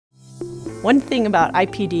One thing about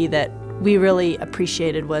IPD that we really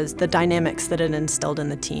appreciated was the dynamics that it instilled in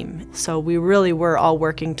the team. So we really were all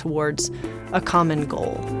working towards a common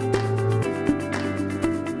goal.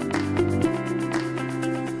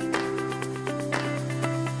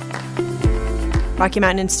 Rocky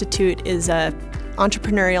Mountain Institute is an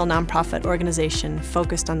entrepreneurial nonprofit organization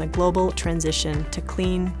focused on the global transition to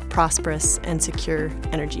clean, prosperous, and secure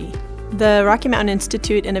energy. The Rocky Mountain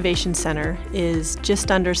Institute Innovation Center is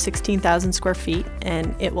just under 16,000 square feet,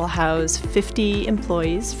 and it will house 50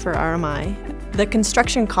 employees for RMI. The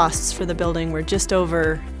construction costs for the building were just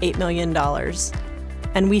over $8 million,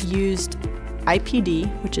 and we used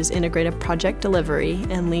IPD, which is Integrated Project Delivery,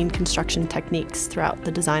 and lean construction techniques throughout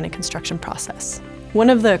the design and construction process. One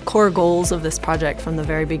of the core goals of this project from the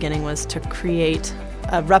very beginning was to create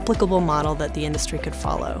a replicable model that the industry could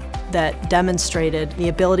follow that demonstrated the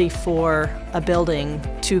ability for a building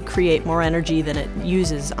to create more energy than it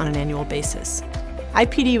uses on an annual basis.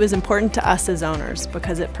 IPD was important to us as owners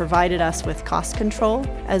because it provided us with cost control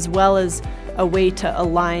as well as a way to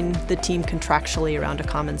align the team contractually around a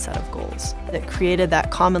common set of goals that created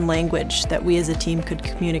that common language that we as a team could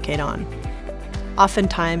communicate on.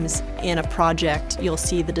 Oftentimes in a project, you'll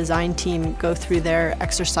see the design team go through their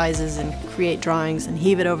exercises and create drawings and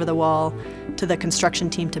heave it over the wall to the construction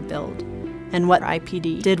team to build. And what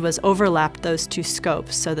IPD did was overlap those two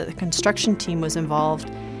scopes so that the construction team was involved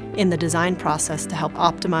in the design process to help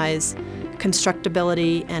optimize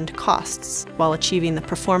constructability and costs while achieving the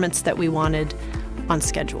performance that we wanted on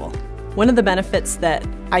schedule. One of the benefits that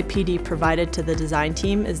IPD provided to the design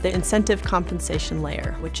team is the incentive compensation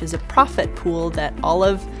layer, which is a profit pool that all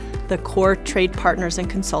of the core trade partners and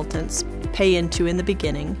consultants pay into in the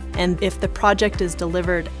beginning. And if the project is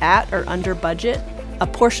delivered at or under budget, a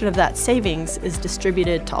portion of that savings is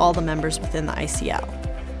distributed to all the members within the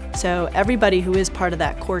ICL. So everybody who is part of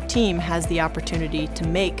that core team has the opportunity to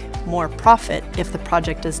make more profit if the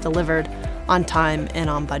project is delivered on time and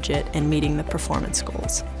on budget and meeting the performance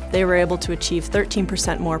goals. They were able to achieve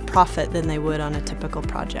 13% more profit than they would on a typical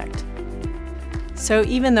project. So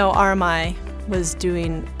even though RMI was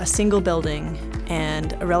doing a single building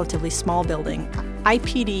and a relatively small building,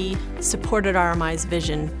 IPD supported RMI's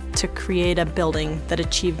vision to create a building that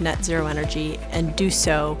achieved net zero energy and do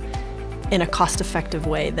so in a cost-effective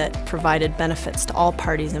way that provided benefits to all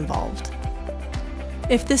parties involved.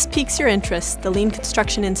 If this piques your interest, the Lean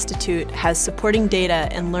Construction Institute has supporting data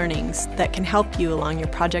and learnings that can help you along your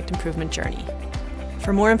project improvement journey.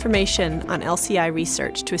 For more information on LCI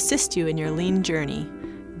research to assist you in your lean journey,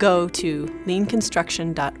 go to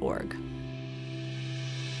leanconstruction.org.